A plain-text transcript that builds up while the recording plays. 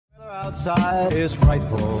outside is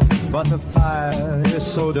frightful, but the fire is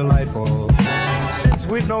so delightful. Since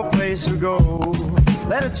we've no place to go,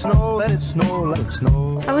 let it snow, let it snow, let it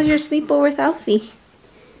snow. How was your sleepover with Elfie?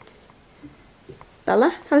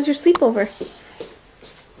 Bella, how was your sleepover?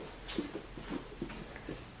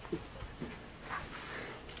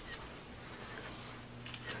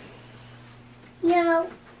 No.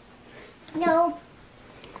 No.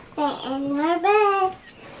 They're in her bed.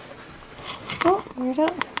 Oh, where'd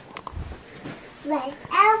it? Let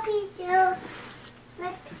Elfie do.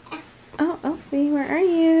 Oh, Elfie, where are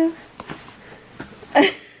you?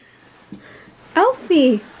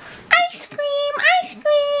 Elfie! Ice cream! Ice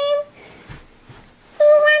cream! Who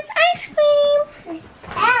wants ice cream? It's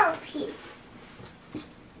Elfie.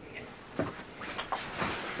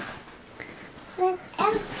 With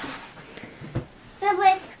Elfie.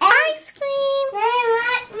 With Ice cream!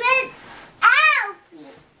 With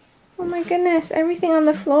Elfie. Oh my goodness, everything on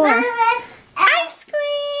the floor. With Ice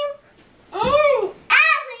cream! Elfie,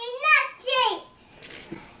 not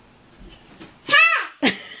Ha!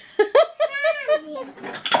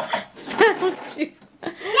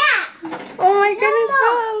 Yeah. Oh my goodness,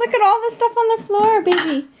 Bella, look at all the stuff on the floor,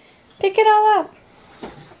 baby. Pick it all up.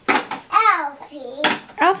 Elfie.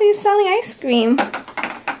 Elfie's selling ice cream.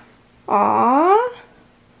 Aww.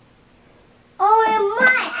 Oh,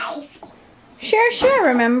 my ice. Share,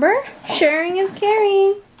 remember? Sharing is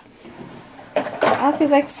caring. Elfie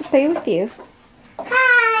likes to play with you.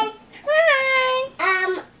 Hi. Hi.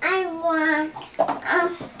 I want,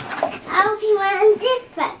 Elfie wants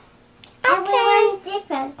different. Okay. I want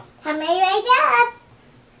different. Tell me right up.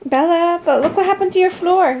 Bella, but look what happened to your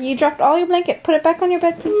floor. You dropped all your blanket. Put it back on your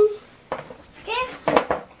bed, please.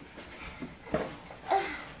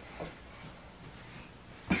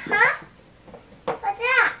 Huh? What's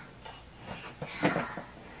that?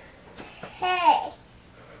 Hey.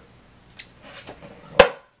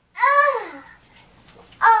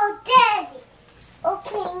 Oh, Daddy.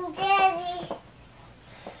 Open, Daddy.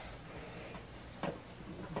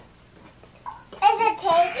 It's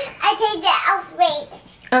okay. I take that out later.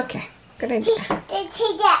 Okay, good idea. They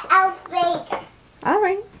take that out later. All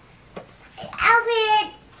right.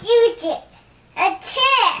 Alfie, you did a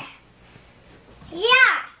chair.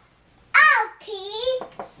 Yeah. Alfie.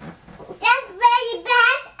 That's very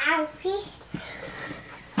bad, Alfie.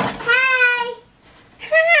 Hi.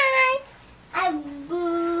 Hi.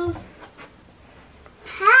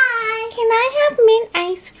 Hi. Can I have mint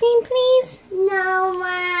ice cream, please? No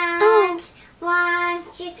one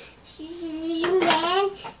wants you, man.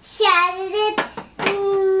 Shouted it.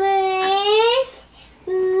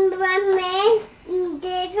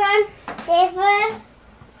 Different.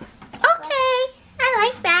 Okay, I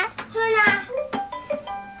like that. Hold on.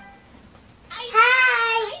 Hi.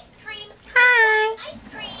 Hi.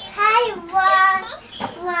 Hi,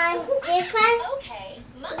 one different.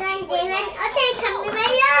 One different. Okay, come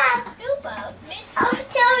right up. Oh,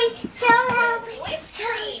 sorry. Help me.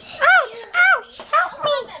 Ouch, help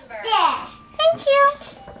me. There. Thank you.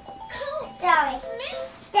 Sorry.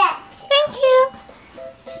 There. Thank you.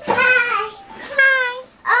 Hi. Hi.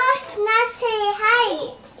 Oh, not say hi.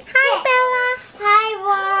 Hi, Hi,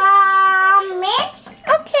 Woman.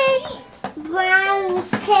 Bella. Okay. Brown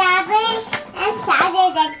strawberry and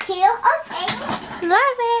salad and two. Okay.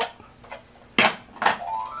 Love it.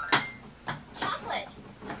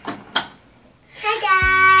 Hi,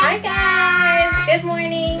 Hi guys. Good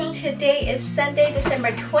morning. Today is Sunday,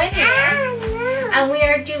 December 20th. And we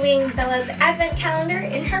are doing Bella's advent calendar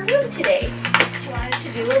in her room today. She wanted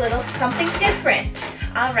to do a little something different.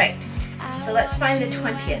 All right. So let's find the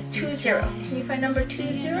 20th. 20. Can you find number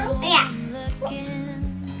 20? Yeah.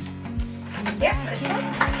 Yeah, this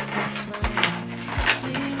one.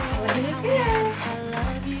 What do you get?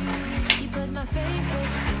 Open it.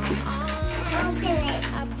 Okay.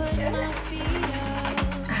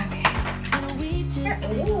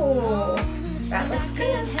 Ooh, that looks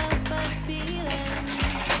good.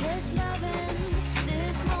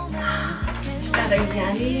 Got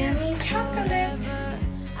a yummy chocolate.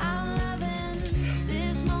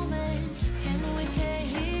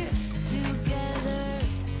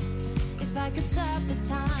 I could stop the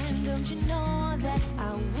time, don't you know that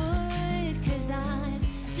I would? 'Cause I'm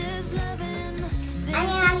just loving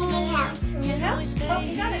this moment. You know? Oh,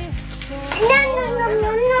 you got it. No.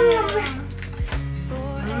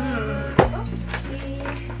 Oopsie.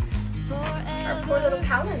 Our poor little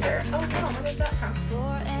calendar. Oh no, what is that from?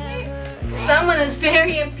 Someone is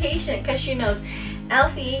very impatient because she knows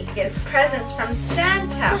Elfie gets presents from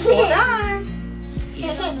Santa. Hold on.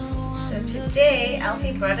 So today,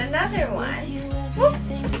 Elfie brought another one. Whoop.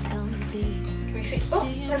 Can we see. Oh,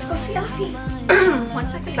 let's go see Elfie.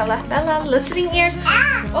 1 second, Bella. Bella, listening ears.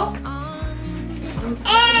 Oh.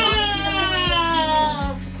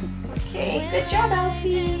 Okay, good job,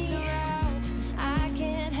 Elfie.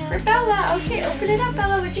 For Bella. Okay, open it up,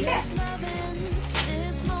 Bella. What'd you get?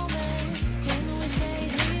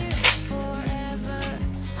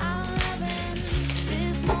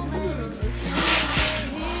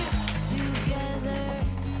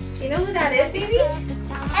 Do you know who that is, baby? A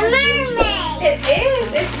mermaid. It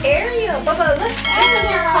is. It's Ariel. Bubba, look. This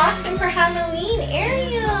is your costume for Halloween,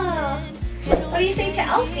 Ariel. What do you say to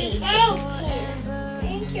Elfie? Thank you.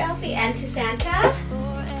 Thank you, Elfie. And to Santa?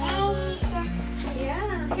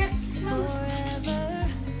 Yeah. Here, come on.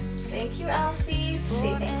 Thank you, Elfie.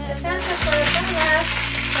 Say thanks to Santa for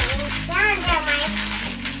Bella.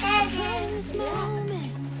 This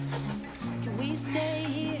moment, can we stay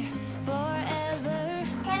here forever?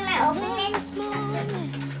 Can I open it? This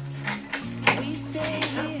moment, can we stay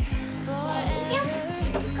here forever?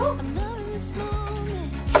 I'm loving this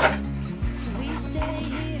moment. Can we stay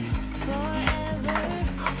here forever?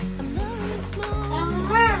 I'm loving this A moment.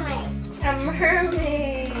 mermaid. A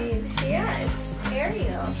mermaid. Yeah, it's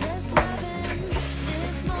Ariel. Just loving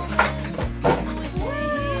this moment. Can we stay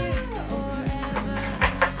here forever?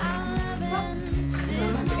 I'm loving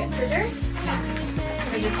this Want to get scissors? Can we stay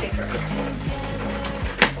Or just take her.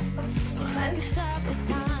 stop the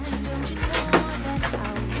time? Don't you know that I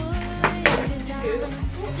would? 'Cause I'm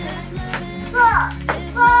just loving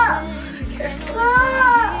this moment. Careful.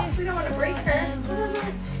 We don't want to break her.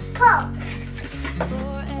 Pull.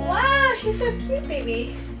 Wow, she's so cute,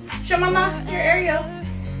 baby. Show Mama your Ariel.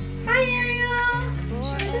 Hi, Ariel. Show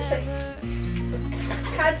her this way.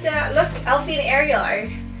 Cut down. Look, Elfie and Ariel are.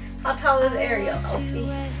 How tall is Ariel, Elfie?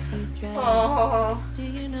 Oh. Do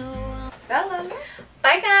you know Bella.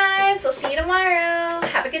 Bye, guys. We'll see you tomorrow.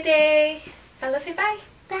 Have a good day. Bella, say bye.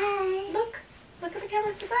 Bye. Look. Look at the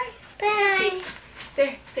camera. Say bye. Bye.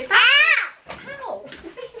 There. Say bye. Ow.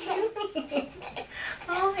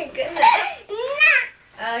 Oh, my goodness.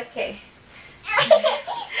 Okay.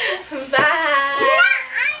 Bye.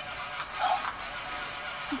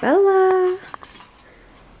 Bella.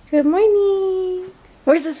 Good morning.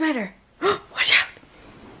 Where's the spider? Watch out.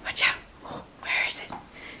 Watch out. Oh, where is it?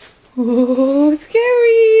 Oh,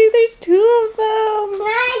 scary. There's 2 of them.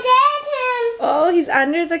 Oh, he's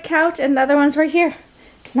under the couch and the other one's right here.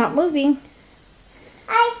 It's not moving.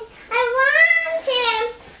 I want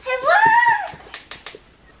him. I want.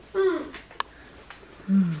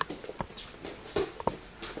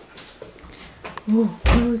 Oh,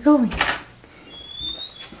 where are we going?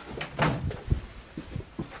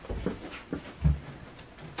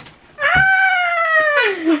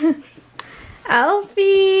 Ah!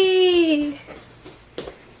 Elfie!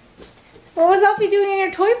 What was Elfie doing in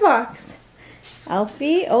your toy box?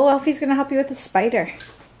 Elfie? Oh, Elfie's gonna help you with the spider.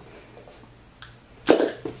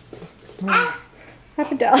 What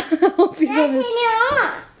happened to Elfie's on his...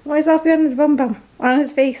 Why is Elfie on his bum bum? On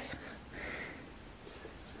his face?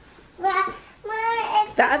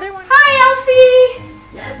 The other one. Hi, Elfie!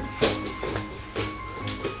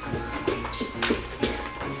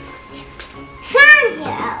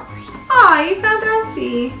 Oh, you found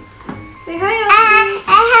Elfie. Say hi, Elfie.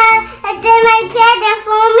 I did my present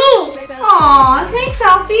for me. Aw, thanks,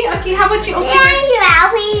 Elfie. Okay, how about you open Thank you,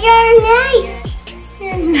 Alfie. You're nice.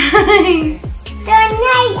 You're nice. You're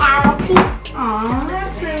nice, Alfie. Aw,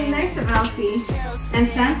 that's really nice of Elfie. And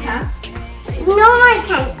Santa. No more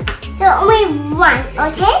time. There's only one,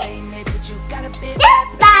 okay?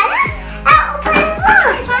 Just Dada. I'll open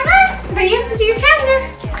one. But you have to do your calendar.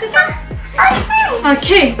 Sit down. Okay.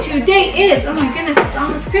 Okay, today is, oh my goodness, it's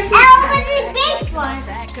almost Christmas. I'll open the big one.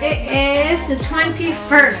 It is the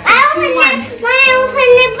 21st. I'll So 2-1. open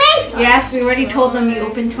the big one. Yes, we already told them you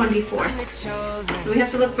open 24th. So we have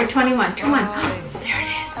to look for 21. 2-1. There it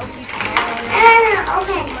is.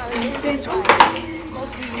 Okay.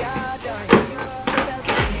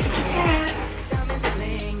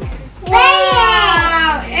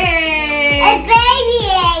 Wow, egg. A baby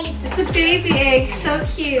egg. It's a baby egg. So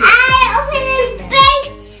cute. I opened a big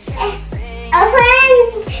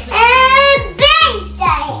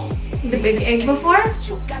egg. The big egg before?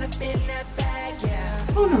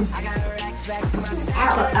 Oh no.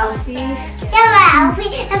 Elfie.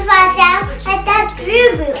 Alfie. And that's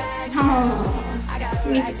Boo-Boo. Oh, he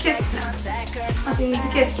needs a kiss now. Elfie needs a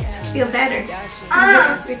kiss to feel better. Give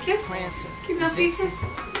a kiss. Give Elfie a kiss.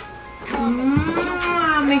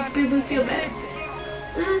 Make Boo-Boo feel better.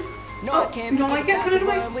 Oh, you don't like it? Put it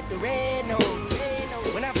away.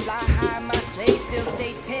 When I fly high, my sleigh still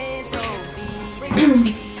stay 10 toes.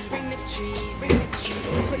 Bring the trees,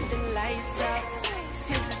 put the lights up.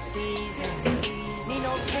 Let's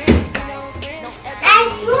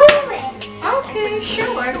move it. Okay,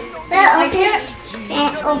 sure. Well, Like open, it?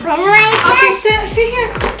 and open like Okay, that. see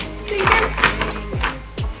here.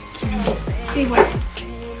 See what?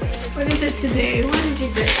 What is it today? What did you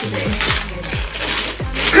get today?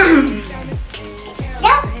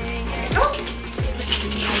 Yep. Oh.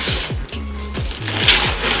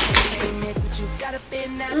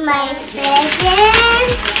 My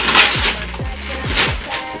present.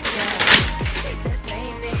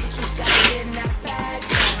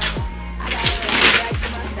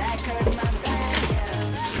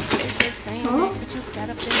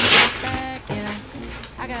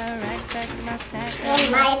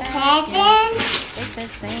 And my present.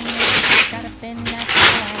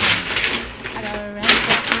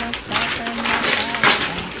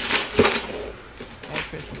 Merry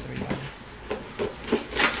Christmas, everybody.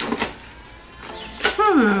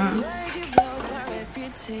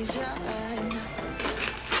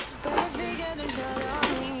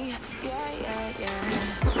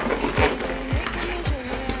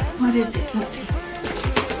 What is it? Let's see.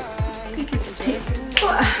 I think it's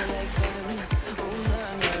tape.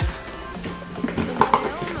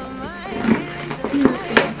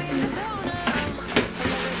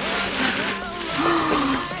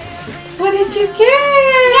 What did you get?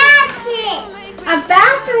 That's it. A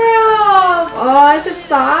bathrobe! Oh, is it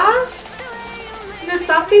soft? Is it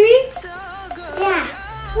soft, baby? Yeah.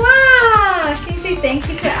 Wow! Can you say thank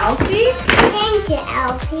you to Elfie? Thank you,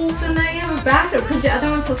 Elfie. So now you have a bathrobe because your other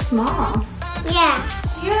one's so small. Yeah.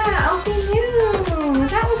 Yeah, Elfie knew.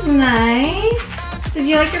 That was nice. Did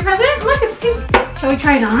you like your present? Look, it's pink. Shall we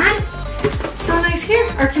try it on? So nice here.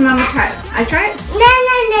 Or can Mama try it? I try it? No.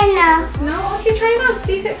 No? Okay, try it on.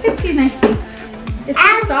 See if it fits you nicely. It's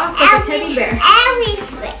so soft like a teddy bear. Every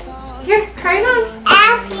foot. Here, try it on.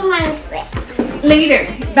 Every one foot. Later.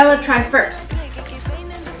 Bella, try first.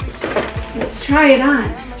 Let's try it on.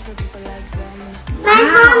 My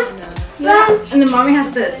Wow. Yeah. And then Mommy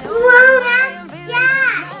has to... mom. Yeah.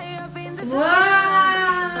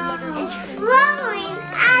 Wow. Mommy.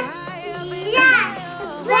 Yeah.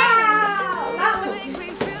 Wow. That was...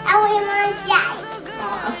 I want that.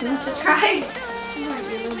 Oh, Elfie wants to try.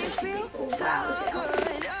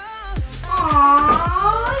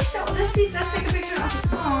 Aww, show this. See, let's take a picture of it.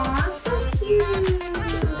 Aww, so cute.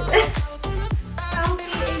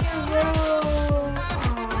 Elfie in your robe.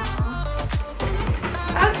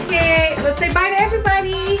 Aww. Okay, let's say bye to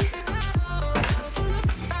everybody.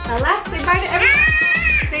 Let's say bye to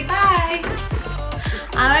everybody. Say bye.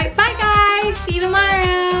 All right, bye guys. See you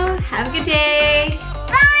tomorrow. Have a good day.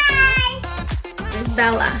 Bye. There's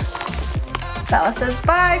Bella. Bella says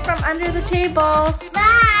bye from under the table.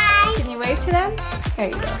 Bye. Can you wave to them? There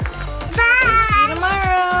you go. See you Bye.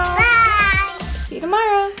 tomorrow. Bye. See you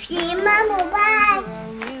tomorrow. See you, Mama. Bye.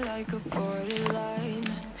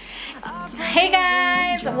 Hey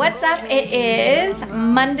guys, what's up? It is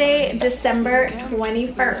Monday, December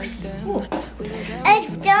 21st. Ooh. It's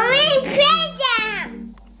going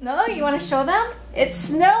crazy. No, you want to show them? It's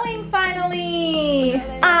snowing finally.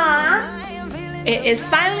 Ah. It is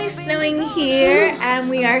finally snowing here and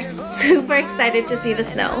we are super excited to see the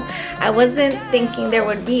snow. I wasn't thinking there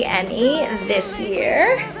would be any this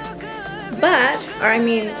year, but before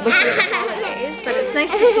the holidays, but it's nice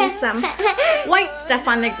to see some white stuff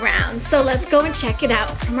on the ground. So let's go and check it out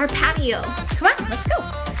from our patio. Come on, let's go.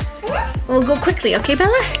 We'll go quickly, okay,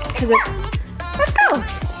 Bella? Let's go.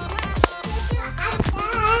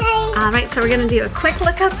 All right, so we're gonna do a quick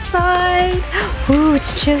look outside. Ooh,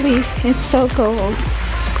 it's chilly. It's so cold.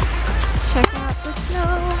 Check out the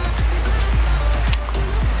snow.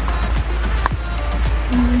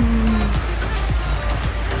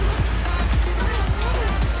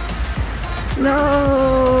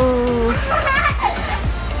 No.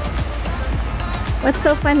 What's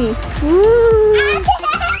so funny? Woo.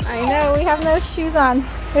 I know, we have no shoes on.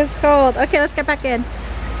 It's cold. Okay, let's get back in.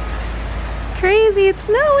 Crazy, it's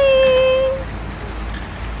snowing.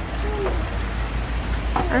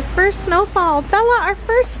 Our first snowfall. Bella, our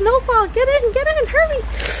first snowfall. Get in, hurry.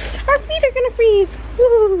 Our feet are gonna freeze.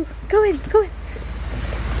 Woo, go in.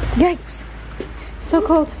 Yikes, so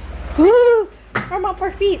cold. Woo, warm up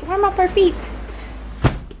our feet.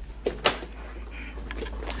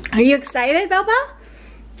 Are you excited, Bella?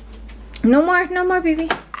 No more, baby.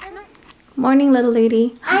 Morning, little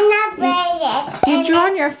lady. I'm not ready. You drew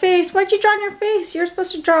on your face. Why'd you draw on your face? You're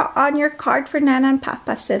supposed to draw on your card for Nana and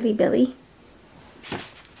Papa, silly Billy.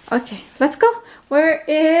 Okay, let's go. Where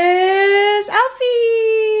is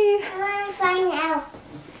Elfie? I want to find out.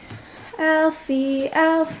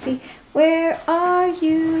 Elfie, where are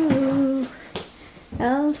you?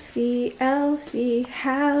 Elfie, Elfie,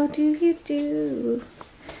 how do you do?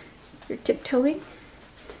 You're tiptoeing.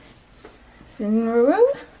 It's in the room?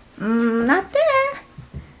 Not there.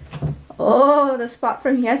 Oh, the spot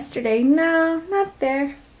from yesterday. No, not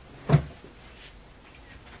there.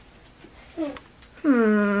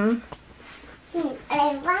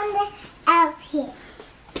 I wonder Elfie.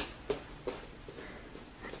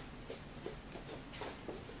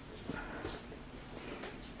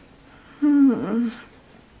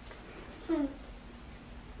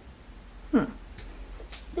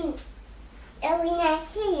 Elfie not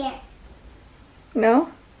here.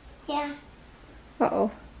 No? Yeah.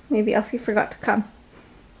 Uh-oh. Maybe Elfie forgot to come.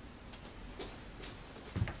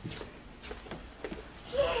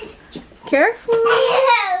 Careful.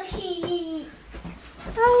 Elfie.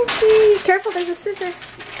 Elfie. Careful, there's a scissor.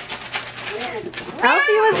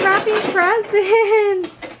 Elfie was wrapping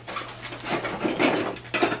presents.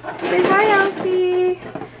 Say hi, Elfie.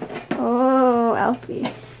 Oh,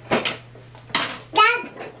 Elfie.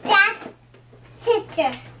 That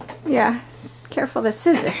sister. Yeah. Careful, the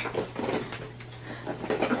scissor.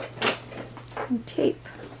 And tape.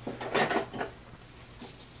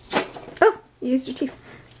 Oh, you used your teeth.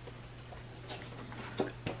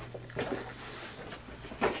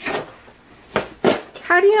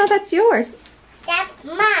 How do you know that's yours? That's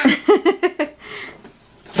mine.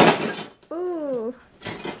 Ooh.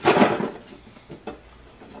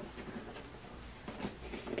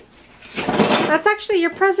 That's actually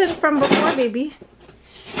your present from before, baby.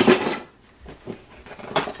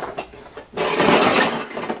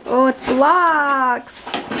 Oh, it's blocks.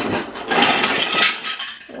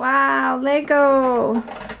 Wow, Lego.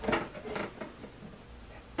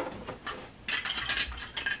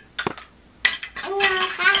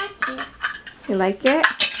 You like it?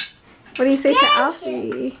 What do you say to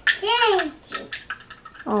Elfie? Thank you.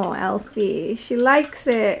 Oh, Elfie, she likes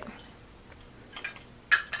it.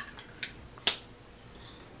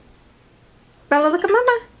 Bella, look at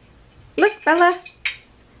Mama. Look, Bella.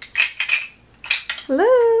 Hello.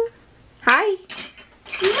 Hi.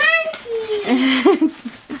 Monkey.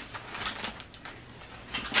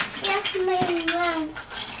 That's my mom.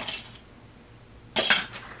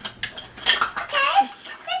 Okay,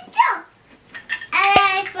 good job. I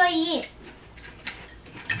like for you.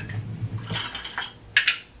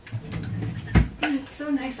 It's so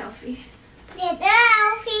nice, Elfie. Did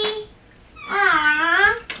Elfie?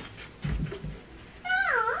 Aww.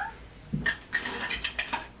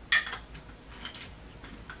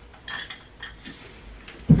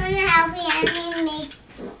 Elfie, I made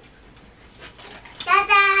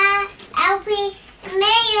Dada, Elfie, I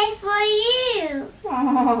made it for you.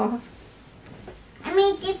 Aww. I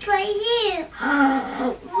made it for you.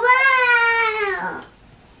 Wow.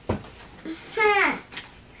 Huh.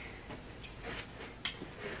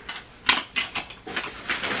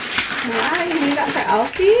 Wow, you made that for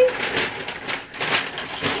Elfie?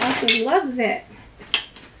 Elfie loves it.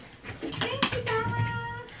 Thank you, Bella.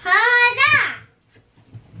 Harder.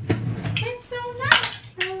 It's so nice,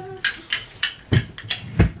 Bella.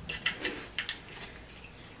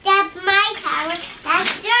 That's my tower.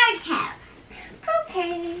 That's your tower.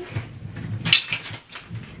 Okay.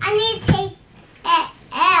 I need to take it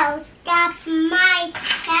out. That's my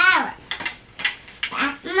tower.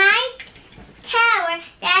 That's my tower.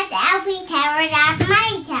 That's Elfie tower. That's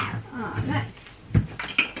my tower. Oh, nice.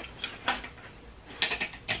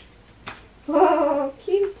 Whoa,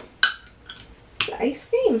 cute. The ice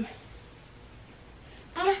cream.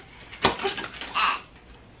 No.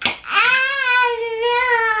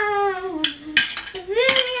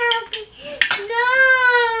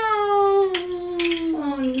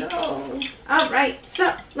 Oh no. Alright,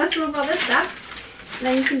 so let's move all this stuff.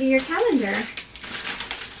 Then you can do your calendar.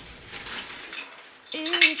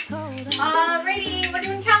 It's cold Alrighty, we're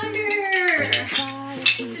doing calendar.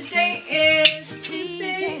 Today is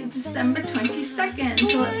Tuesday, December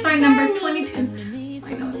 22nd. So let's find number 22.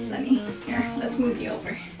 I know it's sunny. Here, let's move you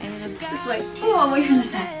over. This way. Oh, away from the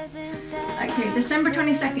sun. Okay, December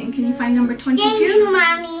 22nd. Can you find number 22? Thank you,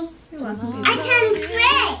 Mommy. You're welcome, I baby. can pray.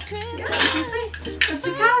 Yeah, you can play. What's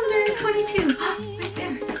the calendar? 22. Right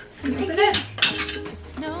there. Can you open it?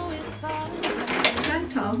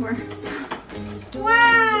 Gentle.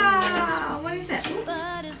 Wow. What is it?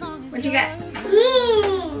 What'd you get?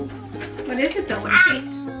 What is it though? What is it?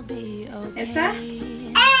 It's a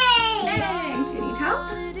egg. Do you need help?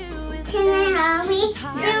 Can I help me?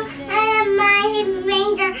 Yeah. My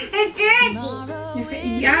fingers are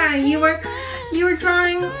dirty. Yeah, you were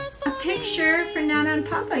drawing a picture for Nana and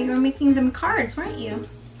Papa. You were making them cards, weren't you?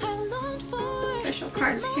 Special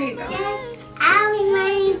cards. Here you go. I'll be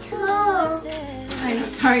my tool. I know,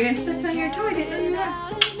 sorry, I stepped on your toy. I didn't do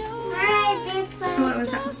that. What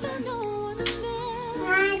was that?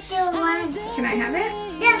 Can I have it?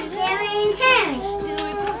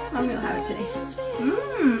 Mommy will have it today.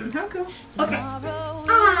 Mmm, how cool. Okay. Aww,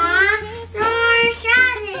 no more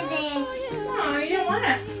Saturday. Oh, you didn't want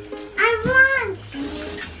it. I want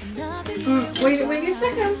it. Wait a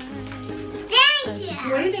second. Thank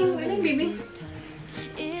you. Waiting, baby.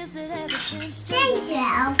 Thank you,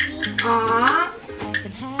 Elfie. Aww.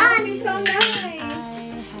 Oh, you're so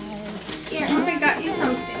nice. Here, Mommy got you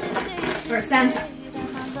something. For Santa.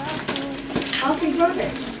 Elfie wrote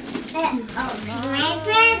it. My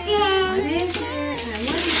present. What is it? I want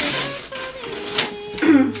it.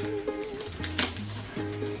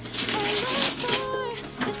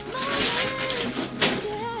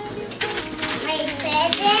 My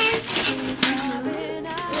present.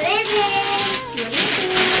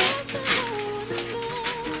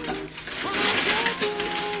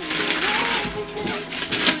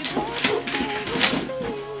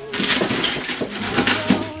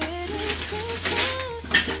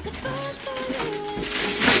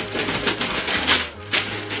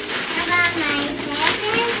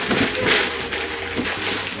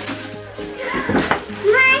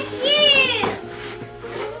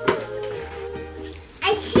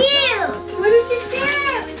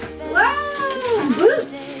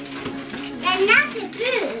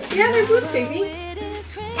 Yeah, they're boots, baby.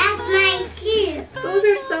 That's my shoe. Those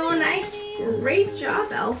are so nice. Great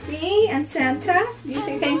job, Elfie and Santa. Do you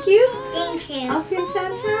say thank you? Thank you. Elfie and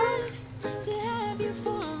Santa.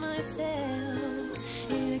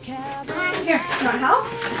 Here, you want help?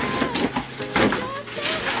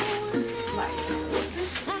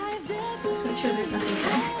 Make sure there's nothing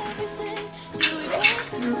there.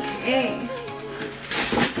 Okay.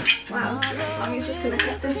 Wow, Mommy's just gonna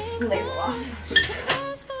cut this label off.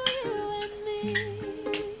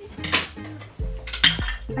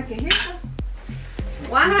 Okay, here you go.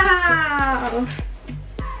 Wow!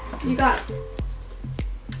 You got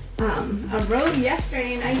a robe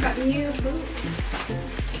yesterday, and now you got new boots.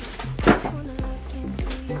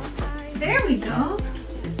 There we go.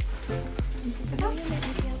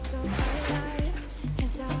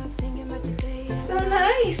 So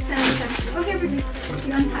nice, Santa. Okay, baby.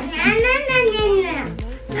 You untie some.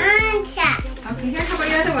 Untie. Okay, here, how about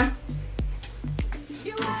your other one?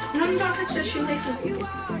 No, you don't touch the shoelaces, baby.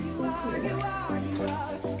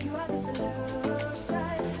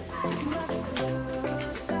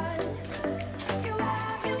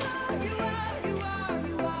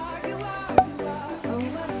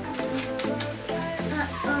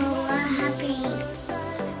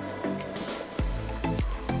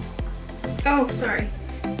 Oh, sorry.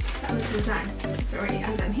 That was the design. It's already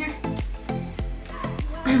undone here.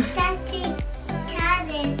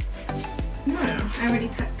 No, I already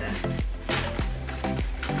cut the...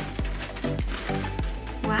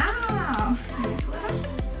 Wow!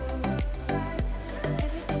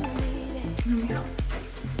 There we go.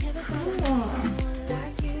 Cool.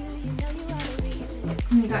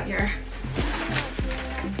 And you got your...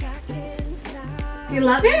 Do you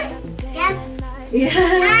love it? Yep.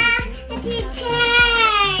 Yeah. Okay.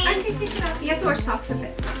 I can take it off. You have to wear socks with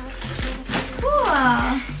it. Cool.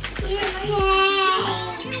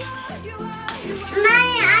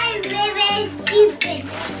 My really stupid.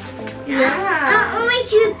 Yeah. Oh, my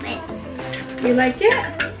stupid. You like it?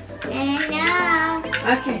 No.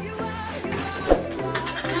 Okay.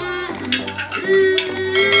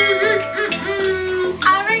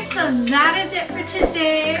 Alright, so that is it for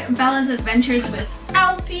today. Bella's adventures with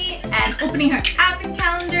Elfie and opening her advent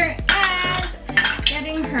calendar and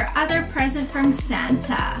getting her other present from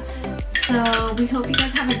Santa. So we hope you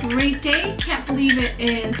guys have a great day. Can't believe it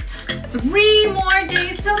is 3 more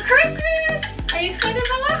days till Christmas. Are you excited,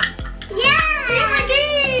 Bella? Yeah. 3 more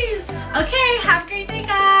days. Okay, have a great day,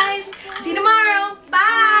 guys. See you tomorrow.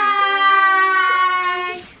 Bye.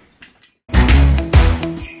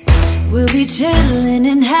 We'll be chilling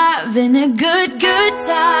and having a good